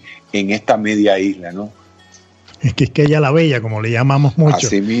aquí en esta media isla, ¿no? Es que ella la bella, como le llamamos mucho.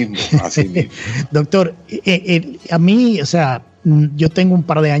 Así mismo. Doctor, a mí, o sea, yo tengo un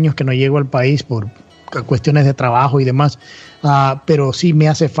par de años que no llego al país por cuestiones de trabajo y demás, pero sí me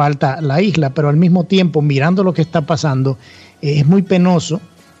hace falta la isla, pero al mismo tiempo, mirando lo que está pasando, es muy penoso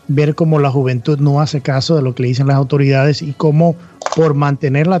ver cómo la juventud no hace caso de lo que le dicen las autoridades y cómo por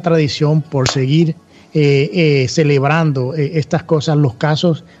mantener la tradición, por seguir celebrando estas cosas, los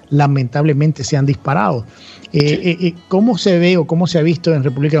casos lamentablemente se han disparado. ¿Cómo se ve o cómo se ha visto en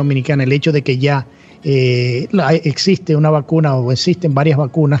República Dominicana el hecho de que ya existe una vacuna o existen varias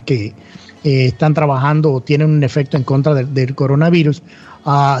vacunas que están trabajando o tienen un efecto en contra del coronavirus?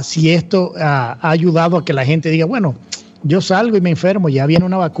 Si esto ha ayudado a que la gente diga, bueno, yo salgo y me enfermo, ya viene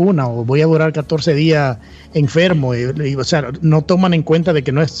una vacuna o voy a durar 14 días enfermo, o sea, no toman en cuenta de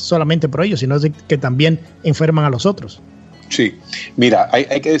que no es solamente por ellos, sino de que también enferman a los otros. Sí, mira,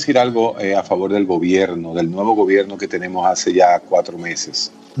 hay que decir algo a favor del gobierno, del nuevo gobierno que tenemos hace ya 4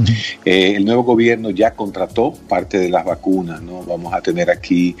 meses. Uh-huh. El nuevo gobierno ya contrató parte de las vacunas, ¿no? Vamos a tener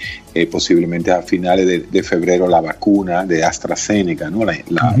aquí posiblemente a finales de febrero la vacuna de AstraZeneca, ¿no?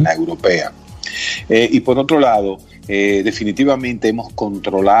 La europea. Y por otro lado, definitivamente hemos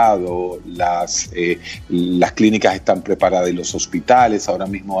controlado las clínicas están preparadas y los hospitales. Ahora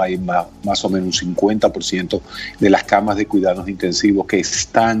mismo hay más o menos un 50% de las camas de cuidados intensivos que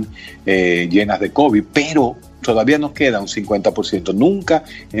están llenas de COVID, pero todavía nos queda un 50%. Nunca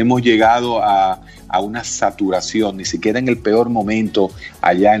hemos llegado a una saturación, ni siquiera en el peor momento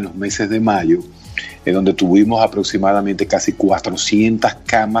allá en los meses de mayo, donde tuvimos aproximadamente casi 400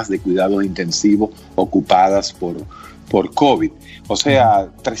 camas de cuidados intensivos ocupadas por COVID, o sea,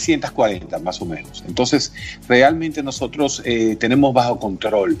 340 más o menos. Entonces, realmente nosotros tenemos bajo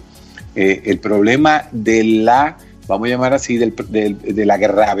control el problema de la, vamos a llamar así, de la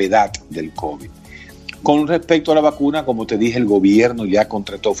gravedad del COVID. Con respecto a la vacuna, como te dije, el gobierno ya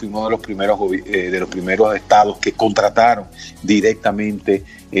contrató, fuimos de los primeros estados que contrataron directamente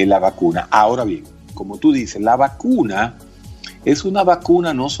la vacuna. Ahora bien, como tú dices, la vacuna es una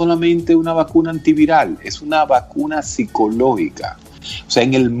vacuna, no solamente una vacuna antiviral, es una vacuna psicológica. O sea,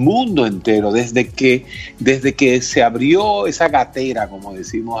 en el mundo entero, desde que se abrió esa gatera, como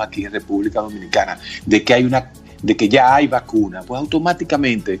decimos aquí en República Dominicana, de que ya hay vacuna, pues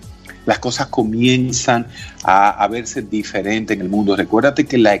automáticamente las cosas comienzan a verse diferentes en el mundo. Recuérdate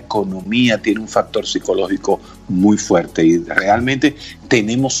que la economía tiene un factor psicológico muy fuerte y realmente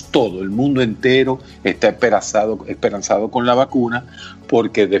tenemos todo, el mundo entero está esperanzado con la vacuna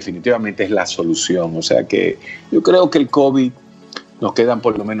porque definitivamente es la solución. O sea que yo creo que el COVID, nos quedan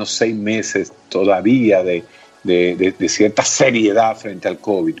por lo menos 6 meses todavía de cierta seriedad frente al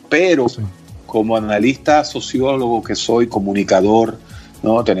COVID, pero como analista, sociólogo que soy, comunicador,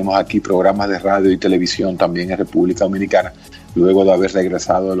 ¿no? Tenemos aquí programas de radio y televisión también en República Dominicana, luego de haber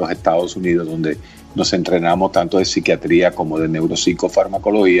regresado de los Estados Unidos, donde nos entrenamos tanto de psiquiatría como de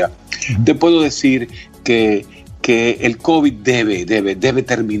neuropsicofarmacología. Uh-huh. Te puedo decir que el COVID debe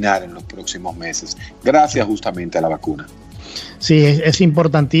terminar en los próximos meses, gracias justamente a la vacuna. Sí, es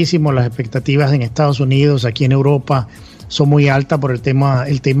importantísimo. Las expectativas en Estados Unidos, aquí en Europa, son muy altas por el tema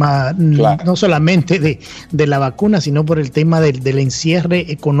claro, no solamente de la vacuna, sino por el tema del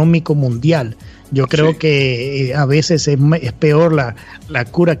encierre económico mundial. Yo creo que a veces es peor la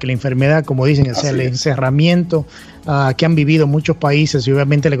cura que la enfermedad, como dicen, o sea, el encerramiento que han vivido muchos países, y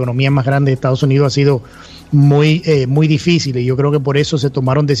obviamente la economía más grande de Estados Unidos ha sido muy difícil, y yo creo que por eso se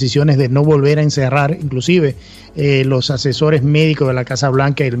tomaron decisiones de no volver a encerrar. Inclusive los asesores médicos de la Casa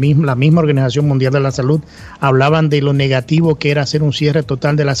Blanca y la misma Organización Mundial de la Salud hablaban de lo negativo que era hacer un cierre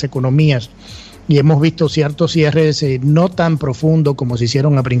total de las economías. Y hemos visto ciertos cierres no tan profundos como se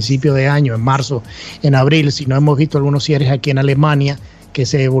hicieron a principios de año, en marzo, en abril, sino hemos visto algunos cierres aquí en Alemania que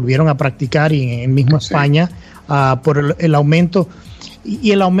se volvieron a practicar, y en mismo España, por el aumento.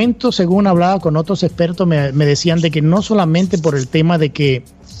 Y el aumento, según hablaba con otros expertos, me decían de que no solamente por el tema de que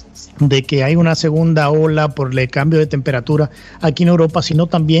hay una segunda ola por el cambio de temperatura aquí en Europa, sino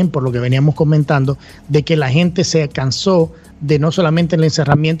también por lo que veníamos comentando, de que la gente se cansó de no solamente el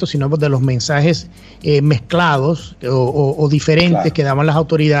encerramiento, sino de los mensajes mezclados o diferentes que daban las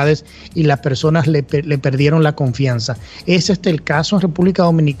autoridades, y las personas le perdieron la confianza. ¿Es el caso en República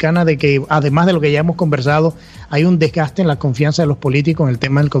Dominicana, de que además de lo que ya hemos conversado, hay un desgaste en la confianza de los políticos en el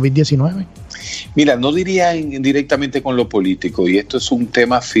tema del COVID-19? Mira, no diría directamente con lo político, y esto es un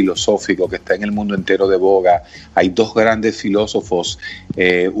tema filosófico que está en el mundo entero de boga. Hay dos grandes filósofos,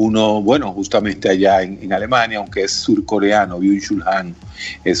 uno, bueno, justamente allá en Alemania, aunque es surcoreano, Byung-Chul Han,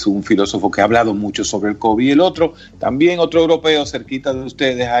 es un filósofo que ha hablado mucho sobre el COVID, y el otro, también otro europeo cerquita de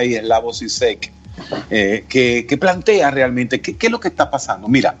ustedes ahí, Slavoj Žižek, que plantea realmente qué es lo que está pasando.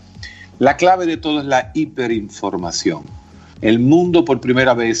 Mira, la clave de todo es la hiperinformación. El mundo por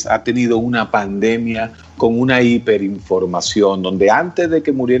primera vez ha tenido una pandemia con una hiperinformación, donde antes de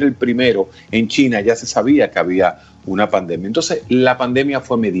que muriera el primero en China ya se sabía que había una pandemia. Entonces la pandemia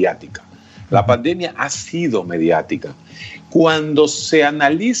fue mediática. La pandemia ha sido mediática. Cuando se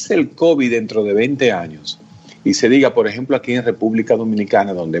analice el COVID dentro de 20 años y se diga, por ejemplo, aquí en República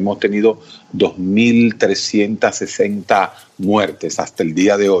Dominicana, donde hemos tenido 2.360 muertes hasta el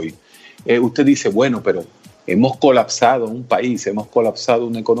día de hoy, usted dice, bueno, pero hemos colapsado un país, hemos colapsado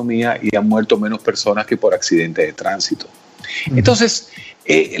una economía y han muerto menos personas que por accidentes de tránsito. Entonces,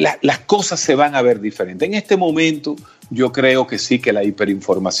 las cosas se van a ver diferentes. En este momento, yo creo que sí, que la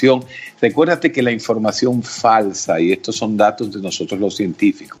hiperinformación, recuérdate que la información falsa, y estos son datos de nosotros los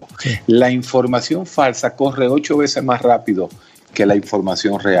científicos, la información falsa corre 8 veces más rápido que la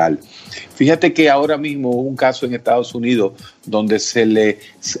información real. Fíjate que ahora mismo hubo un caso en Estados Unidos donde se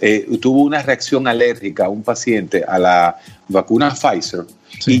tuvo una reacción alérgica a un paciente a la vacuna Pfizer,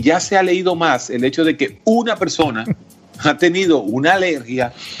 y ya se ha leído más el hecho de que una persona ha tenido una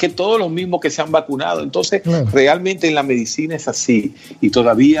alergia que todos los mismos que se han vacunado. Entonces, realmente en la medicina es así, y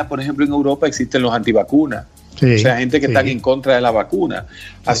todavía, por ejemplo, en Europa existen los antivacunas. O sea, gente que está en contra de la vacuna.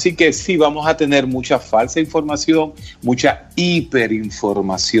 Así que sí, vamos a tener mucha falsa información, mucha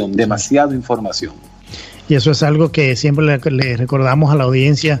hiperinformación, demasiada información. Y eso es algo que siempre le recordamos a la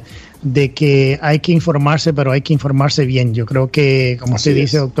audiencia, de que hay que informarse, pero hay que informarse bien. Yo creo que, como usted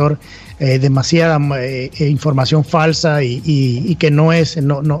dice, doctor, demasiada información falsa y que no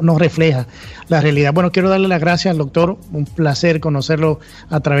refleja la realidad. Bueno, quiero darle las gracias al doctor, un placer conocerlo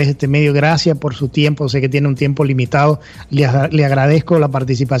a través de este medio. Gracias por su tiempo, sé que tiene un tiempo limitado. Le agradezco la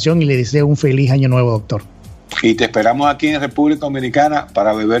participación y le deseo un feliz año nuevo, doctor. Y te esperamos aquí en República Dominicana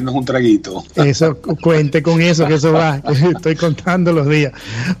para bebernos un traguito. Eso, cuente con eso, que eso va. Estoy contando los días.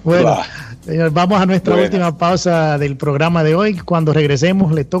 Bueno, señor, vamos a nuestra última pausa del programa de hoy. Cuando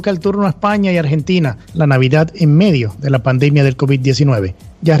regresemos, le toca el turno a España y Argentina, la Navidad en medio de la pandemia del COVID-19.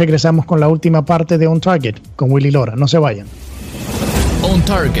 Ya regresamos con la última parte de On Target con Willy Lora. No se vayan. On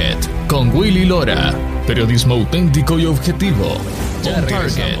Target con Willy Lora. Periodismo auténtico y objetivo. On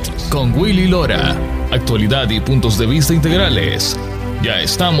Target con Willy Lora. Actualidad y puntos de vista integrales. Ya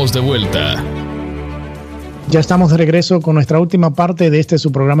estamos de vuelta. Ya estamos de regreso con nuestra última parte de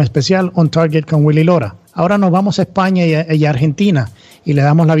su programa especial On Target con Willy Lora. Ahora nos vamos a España y a Argentina, y le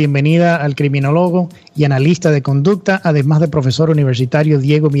damos la bienvenida al criminólogo y analista de conducta, además de profesor universitario,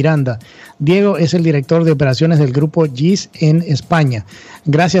 Diego Miranda. Diego es el director de operaciones del grupo GIS en España.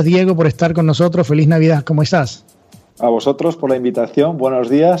 Gracias, Diego, por estar con nosotros. Feliz Navidad. ¿Cómo estás? A vosotros por la invitación. Buenos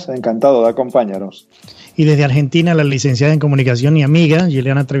días. Encantado de acompañaros. Y desde Argentina, la licenciada en comunicación y amiga,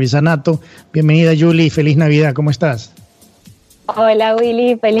 Juliana Trevisanato. Bienvenida, Juli. Feliz Navidad. ¿Cómo estás? Hola,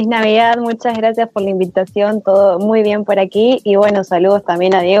 Willy. Feliz Navidad. Muchas gracias por la invitación. Todo muy bien por aquí. Y bueno, saludos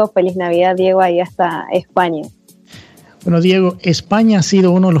también a Diego. Feliz Navidad, Diego, ahí hasta España. Bueno, Diego, España ha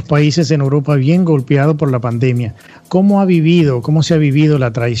sido uno de los países en Europa bien golpeado por la pandemia. ¿Cómo se ha vivido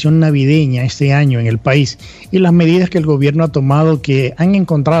la tradición navideña este año en el país y las medidas que el gobierno ha tomado que han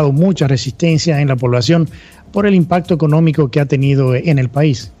encontrado mucha resistencia en la población por el impacto económico que ha tenido en el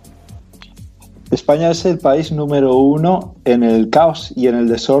país? España es el país número 1 en el caos y en el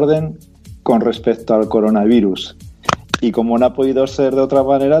desorden con respecto al coronavirus. Y como no ha podido ser de otra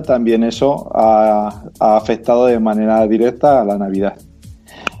manera, también eso ha afectado de manera directa a la Navidad.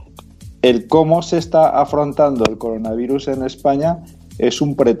 El cómo se está afrontando el coronavirus en España es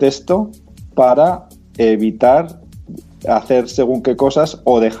un pretexto para evitar hacer según qué cosas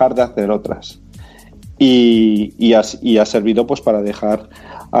o dejar de hacer otras. Y ha servido pues para dejar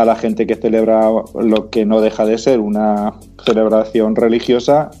a la gente que celebra lo que no deja de ser una celebración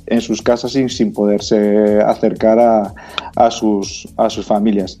religiosa en sus casas sin poderse acercar a sus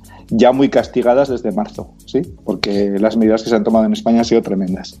familias, ya muy castigadas desde marzo, ¿sí? Porque las medidas que se han tomado en España han sido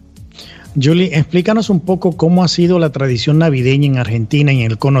tremendas. Julie, explícanos un poco cómo ha sido la tradición navideña en Argentina y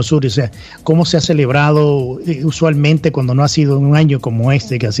en el Cono Sur, o sea, cómo se ha celebrado usualmente cuando no ha sido un año como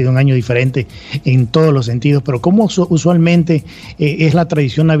este, que ha sido un año diferente en todos los sentidos, pero cómo usualmente es la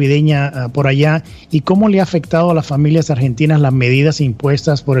tradición navideña por allá y cómo le ha afectado a las familias argentinas las medidas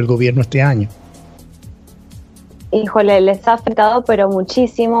impuestas por el gobierno este año. Híjole, les ha afectado pero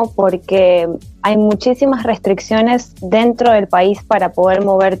muchísimo porque hay muchísimas restricciones dentro del país para poder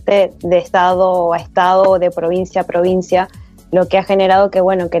moverte de estado a estado, de provincia a provincia, lo que ha generado que,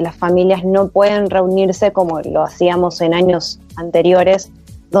 bueno, que las familias no pueden reunirse como lo hacíamos en años anteriores,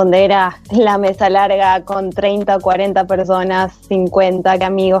 donde era la mesa larga con 30 o 40 personas, 50, que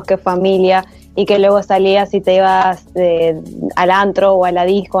amigos, que familia, y que luego salías y te ibas al antro o a la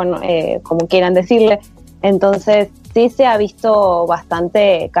disco, como quieran decirle. Entonces sí se ha visto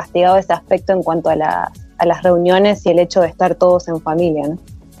bastante castigado ese aspecto en cuanto a las reuniones y el hecho de estar todos en familia, ¿no?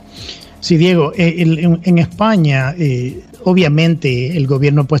 Sí, Diego, en España obviamente el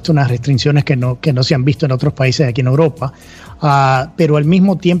gobierno ha puesto unas restricciones que no se han visto en otros países aquí en Europa, pero al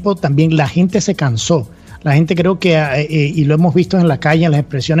mismo tiempo también la gente se cansó. La gente creo que, y lo hemos visto en la calle, en las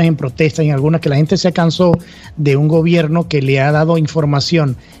expresiones, en protestas, en algunas, que la gente se cansó de un gobierno que le ha dado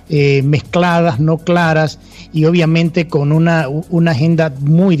información mezcladas, no claras, y obviamente con una agenda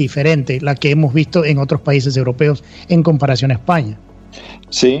muy diferente, la que hemos visto en otros países europeos en comparación a España.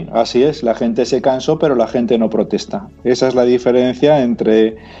 Sí, así es, la gente se cansó, pero la gente no protesta. Esa es la diferencia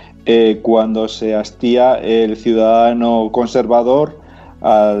entre cuando se hastía el ciudadano conservador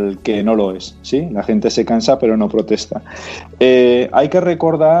al que no lo es, ¿sí? La gente se cansa pero no protesta. Hay que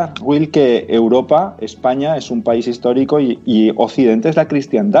recordar, Will, que Europa, España, es un país histórico y Occidente es la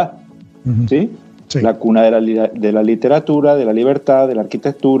cristiandad, ¿sí? Sí. La cuna de la literatura, de la libertad, de la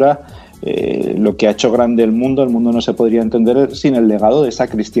arquitectura, lo que ha hecho grande el mundo no se podría entender sin el legado de esa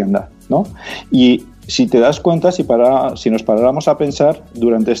cristiandad, ¿no? Y si te das cuenta, si nos paráramos a pensar,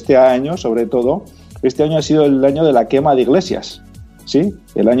 durante este año, sobre todo, este año ha sido el año de la quema de iglesias, ¿sí?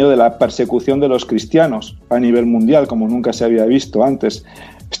 El año de la persecución de los cristianos a nivel mundial, como nunca se había visto antes.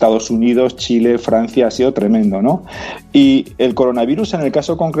 Estados Unidos, Chile, Francia, ha sido tremendo, ¿no? Y el coronavirus, en el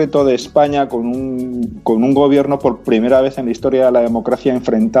caso concreto de España, con un gobierno por primera vez en la historia de la democracia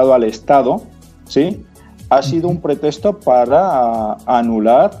enfrentado al Estado, ¿sí? Ha sido un pretexto para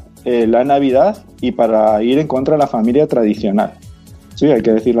anular la Navidad y para ir en contra de la familia tradicional. Sí, hay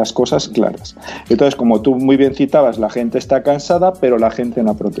que decir las cosas claras. Entonces, como tú muy bien citabas, la gente está cansada, pero la gente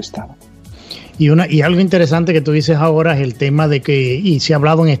no ha protestado. Y algo interesante que tú dices ahora es el tema de que, y se ha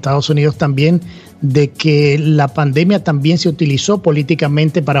hablado en Estados Unidos también, de que la pandemia también se utilizó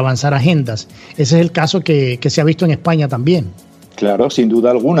políticamente para avanzar agendas. Ese es el caso que se ha visto en España también. Claro, sin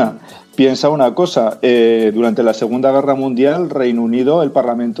duda alguna. Piensa una cosa, durante la Segunda Guerra Mundial, Reino Unido, el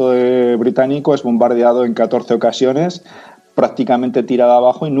Parlamento británico es bombardeado en 14 ocasiones, prácticamente tirada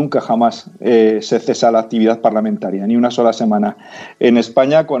abajo y nunca jamás se cesa la actividad parlamentaria, ni una sola semana. En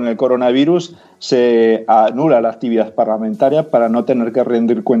España, con el coronavirus, se anula la actividad parlamentaria para no tener que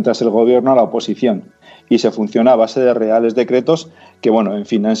rendir cuentas el gobierno a la oposición. Y se funciona a base de reales decretos que, bueno, en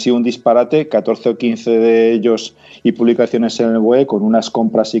fin, han sido un disparate, 14 o 15 de ellos y publicaciones en el BOE, con unas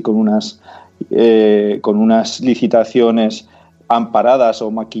compras y con unas licitaciones amparadas o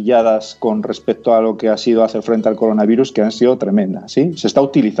maquilladas con respecto a lo que ha sido hacer frente al coronavirus, que han sido tremendas, ¿sí? Se está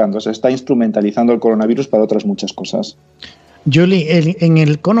utilizando, se está instrumentalizando el coronavirus para otras muchas cosas. Julie, en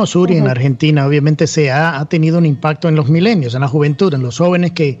el Cono Sur y en Argentina obviamente se ha tenido un impacto en los milenios, en la juventud, en los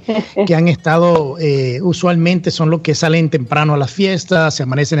jóvenes que han estado, usualmente son los que salen temprano a las fiestas, se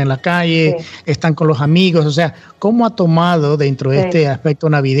amanecen en la calle, están con los amigos. O sea, ¿cómo ha tomado dentro de este aspecto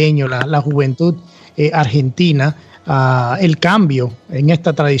navideño la juventud argentina el cambio en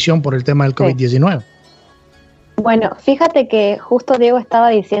esta tradición por el tema del COVID-19? Bueno, fíjate que justo Diego estaba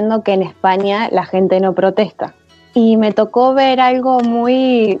diciendo que en España la gente no protesta. Y me tocó ver algo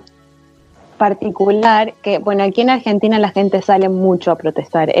muy particular, que bueno, aquí en Argentina la gente sale mucho a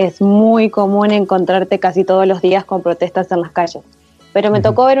protestar. Es muy común encontrarte casi todos los días con protestas en las calles. Pero me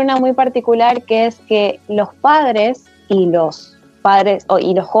tocó ver una muy particular, que es que los padres y los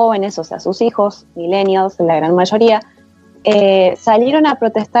jóvenes, o sea, sus hijos, millennials, la gran mayoría, salieron a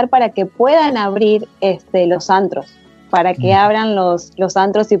protestar para que puedan abrir los antros, para que abran los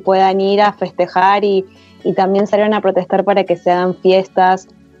antros y puedan ir a festejar, y también salieron a protestar para que se hagan fiestas,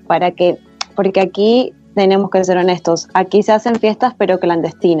 porque aquí tenemos que ser honestos, aquí se hacen fiestas pero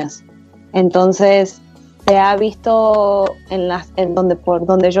clandestinas. Entonces se ha visto por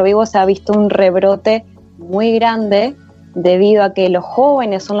donde yo vivo, se ha visto un rebrote muy grande debido a que los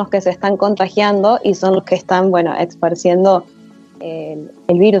jóvenes son los que se están contagiando y son los que están, esparciendo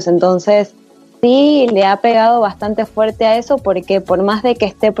el virus. Entonces, sí le ha pegado bastante fuerte a eso, porque por más de que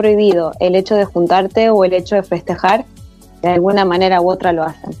esté prohibido el hecho de juntarte o el hecho de festejar, de alguna manera u otra lo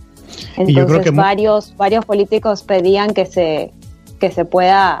hacen. Entonces, yo creo que varios políticos pedían que se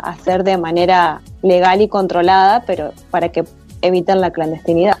pueda hacer de manera legal y controlada, pero para que eviten la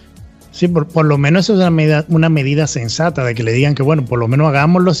clandestinidad. Sí, por lo menos es una medida sensata, de que le digan que, bueno, por lo menos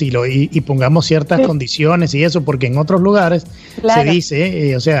hagámoslo y pongamos ciertas condiciones y eso, porque en otros lugares se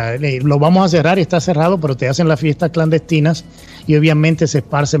dice, lo vamos a cerrar y está cerrado, pero te hacen las fiestas clandestinas y obviamente se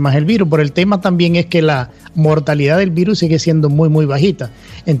esparce más el virus. Pero el tema también es que la mortalidad del virus sigue siendo muy, muy bajita.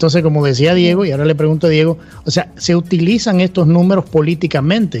 Entonces, como decía Diego, y ahora le pregunto a Diego, se utilizan estos números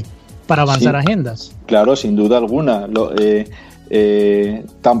políticamente para avanzar agendas. Claro, sin duda alguna.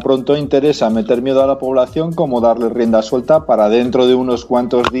 Tan pronto interesa meter miedo a la población como darle rienda suelta para dentro de unos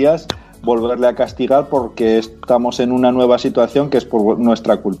cuantos días volverle a castigar porque estamos en una nueva situación que es por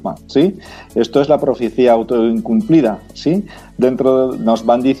nuestra culpa, ¿sí? Esto es la profecía autoincumplida, ¿sí? Nos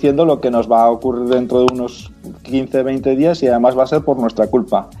van diciendo lo que nos va a ocurrir dentro de unos 15, 20 días y además va a ser por nuestra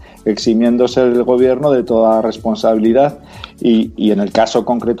culpa, eximiéndose el gobierno de toda responsabilidad y en el caso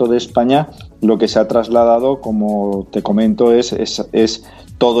concreto de España lo que se ha trasladado, como te comento, es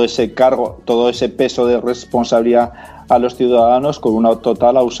todo ese cargo, todo ese peso de responsabilidad a los ciudadanos con una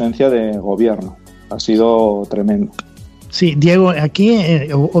total ausencia de gobierno. Ha sido tremendo. Sí, Diego, aquí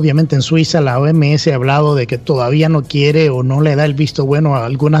obviamente en Suiza la OMS ha hablado de que todavía no quiere o no le da el visto bueno a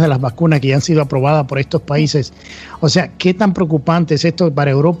algunas de las vacunas que ya han sido aprobadas por estos países. O sea, ¿qué tan preocupante es esto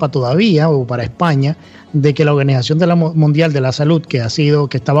para Europa todavía o para España, de que la Organización Mundial de la Salud, que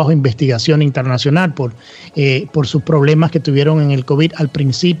está bajo investigación internacional por sus problemas que tuvieron en el COVID al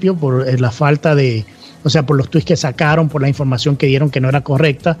principio, por la falta de... por los tweets que sacaron, por la información que dieron que no era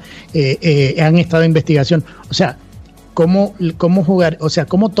correcta, han estado en investigación. ¿Cómo jugar?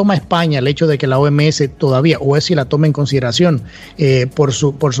 ¿Cómo toma España el hecho de que la OMS todavía, o es si la toma en consideración por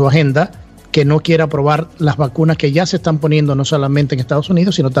su agenda, que no quiera aprobar las vacunas que ya se están poniendo no solamente en Estados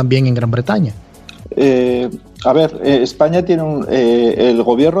Unidos, sino también en Gran Bretaña? España tiene el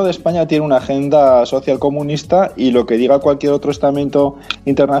gobierno de España tiene una agenda social comunista y lo que diga cualquier otro estamento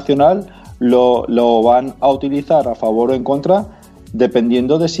internacional lo van a utilizar a favor o en contra,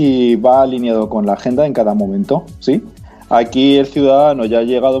 dependiendo de si va alineado con la agenda en cada momento, ¿sí? Aquí el ciudadano ya ha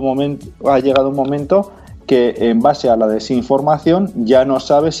llegado un momento que en base a la desinformación ya no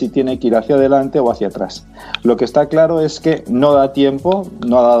sabe si tiene que ir hacia adelante o hacia atrás. Lo que está claro es que no ha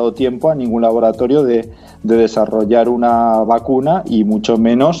dado tiempo a ningún laboratorio de desarrollar una vacuna y mucho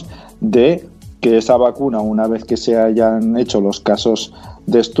menos de que esa vacuna, una vez que se hayan hecho los casos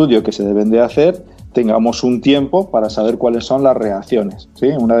de estudio que se deben de hacer, tengamos un tiempo para saber cuáles son las reacciones, ¿sí?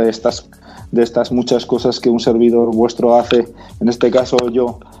 Una de estas muchas cosas que un servidor vuestro hace, en este caso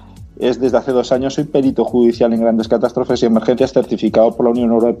yo, es desde hace 2 años soy perito judicial en grandes catástrofes y emergencias certificado por la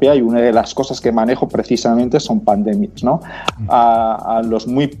Unión Europea, y una de las cosas que manejo precisamente son pandemias, ¿no? A los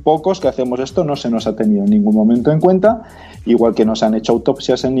muy pocos que hacemos esto no se nos ha tenido en ningún momento en cuenta, igual que no se han hecho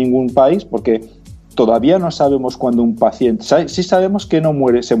autopsias en ningún país, porque todavía no sabemos cuándo un paciente... Sí sabemos que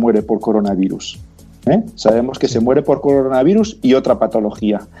se muere por coronavirus. Sabemos que se muere por coronavirus y otra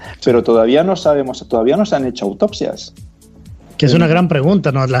patología, pero todavía no se han hecho autopsias. Que es una gran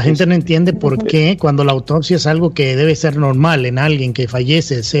pregunta, ¿no? La gente no entiende por qué cuando la autopsia es algo que debe ser normal en alguien que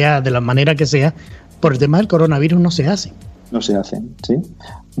fallece, sea de la manera que sea, por el tema del coronavirus no se hace. no se hacen, ¿sí?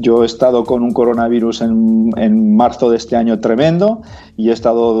 Yo he estado con un coronavirus en marzo de este año tremendo y he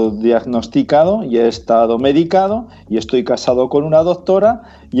estado diagnosticado y he estado medicado y estoy casado con una doctora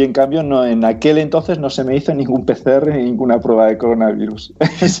y en cambio no, en aquel entonces no se me hizo ningún PCR ni ninguna prueba de coronavirus.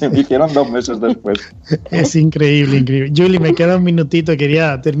 Se me hicieron 2 meses después. Es increíble, increíble. Julie, me queda un minutito,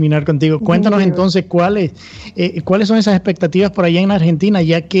 quería terminar contigo. Cuéntanos entonces cuáles son esas expectativas por allá en Argentina,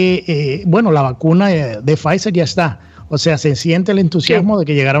 ya que, la vacuna de Pfizer ya está. O sea, se siente el entusiasmo de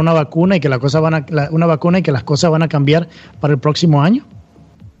que llegará una vacuna y que las cosas van a cambiar para el próximo año.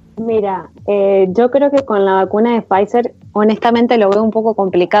 Mira, yo creo que con la vacuna de Pfizer, honestamente lo veo un poco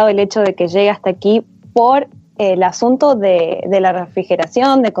complicado el hecho de que llegue hasta aquí por el asunto de la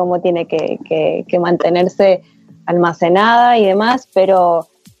refrigeración, de cómo tiene que mantenerse almacenada y demás, pero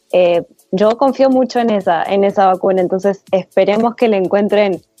yo confío mucho en esa vacuna, entonces esperemos que le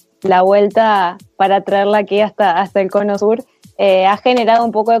encuentren la vuelta para traerla aquí hasta el Cono Sur. Ha generado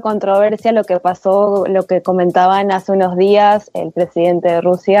un poco de controversia lo que pasó, lo que comentaban hace unos días el presidente de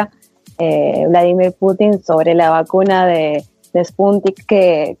Rusia, Vladimir Putin, sobre la vacuna de Sputnik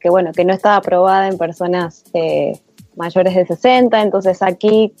que no estaba aprobada en personas mayores de 60. Entonces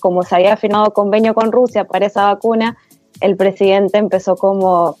aquí, como se había firmado convenio con Rusia para esa vacuna, el presidente empezó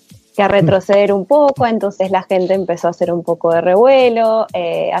como que a retroceder un poco, entonces la gente empezó a hacer un poco de revuelo,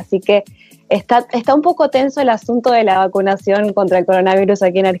 así que está un poco tenso el asunto de la vacunación contra el coronavirus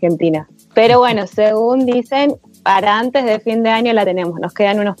aquí en Argentina. Pero bueno, según dicen, para antes de fin de año la tenemos, nos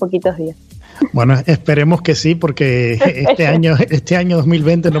quedan unos poquitos días. Bueno, esperemos que sí, porque este año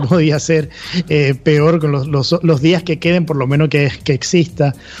 2020 no podía ser peor con los días que queden, por lo menos que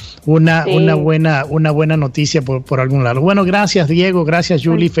exista una buena noticia por algún lado. Bueno, gracias Diego, gracias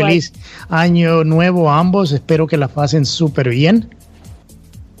Julie, feliz año nuevo a ambos, espero que la pasen súper bien.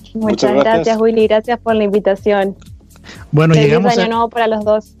 Muchas gracias Willy, gracias por la invitación. Bueno, feliz llegamos año nuevo para los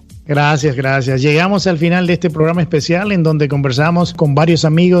dos. Gracias. Llegamos al final de este programa especial en donde conversamos con varios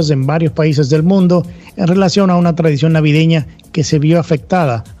amigos en varios países del mundo en relación a una tradición navideña que se vio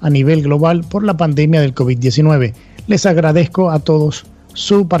afectada a nivel global por la pandemia del COVID-19. Les agradezco a todos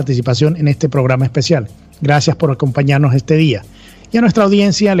su participación en este programa especial. Gracias por acompañarnos este día. Y a nuestra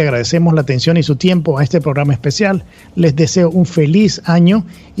audiencia le agradecemos la atención y su tiempo a este programa especial. Les deseo un feliz año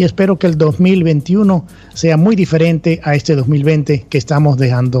y espero que el 2021 sea muy diferente a este 2020 que estamos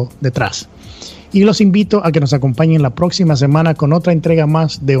dejando detrás. Y los invito a que nos acompañen la próxima semana con otra entrega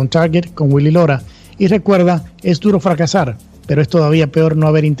más de On Target con Willy Lora. Y recuerda, es duro fracasar, pero es todavía peor no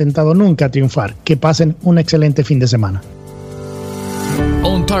haber intentado nunca triunfar. Que pasen un excelente fin de semana.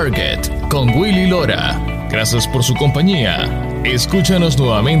 On Target con Willy Lora. Gracias por su compañía. Escúchanos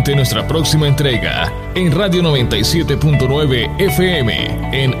nuevamente en nuestra próxima entrega en Radio 97.9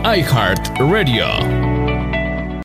 FM en iHeartRadio.